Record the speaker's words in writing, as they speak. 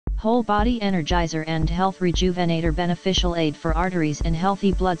Whole Body Energizer and Health Rejuvenator, beneficial aid for arteries and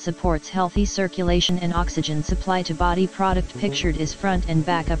healthy blood, supports healthy circulation and oxygen supply to body. Product pictured is front and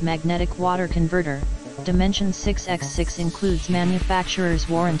back of magnetic water converter. Dimension 6x6 includes manufacturer's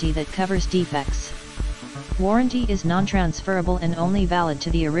warranty that covers defects. Warranty is non-transferable and only valid to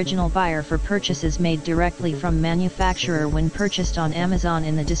the original buyer for purchases made directly from manufacturer when purchased on Amazon.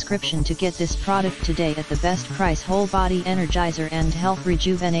 In the description to get this product today at the best price. Whole Body Energizer and Health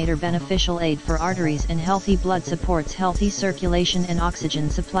Rejuvenator, beneficial aid for arteries and healthy blood, supports healthy circulation and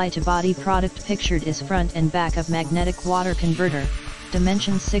oxygen supply to body. Product pictured is front and back of magnetic water converter.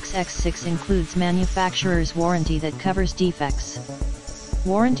 Dimension 6x6 includes manufacturer's warranty that covers defects.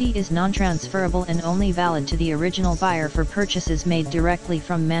 Warranty is non-transferable and only valid to the original buyer for purchases made directly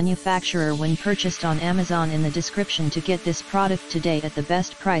from manufacturer when purchased on Amazon. In the description to get this product today at the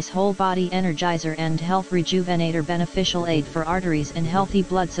best price. Whole Body Energizer and Health Rejuvenator, beneficial aid for arteries and healthy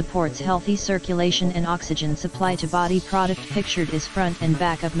blood, supports healthy circulation and oxygen supply to body. Product pictured is front and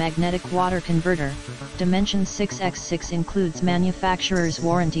back of magnetic water converter. Dimension 6x6 includes manufacturer's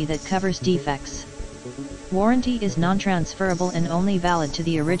warranty that covers defects. Warranty is non-transferable and only valid to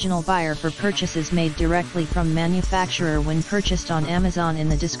the original buyer for purchases made directly from manufacturer when purchased on Amazon. In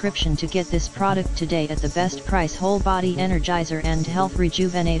the description to get this product today at the best price. Whole Body Energizer and Health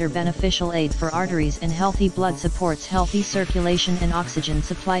Rejuvenator, beneficial aid for arteries and healthy blood, supports healthy circulation and oxygen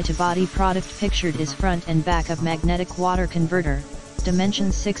supply to body. Product pictured is front and back of magnetic water converter. Dimension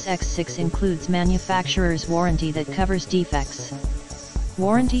 6x6 includes manufacturer's warranty that covers defects.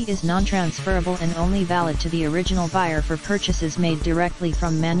 Warranty is non-transferable and only valid to the original buyer for purchases made directly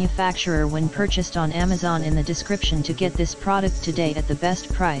from manufacturer when purchased on Amazon. In the description to get this product today at the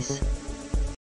best price.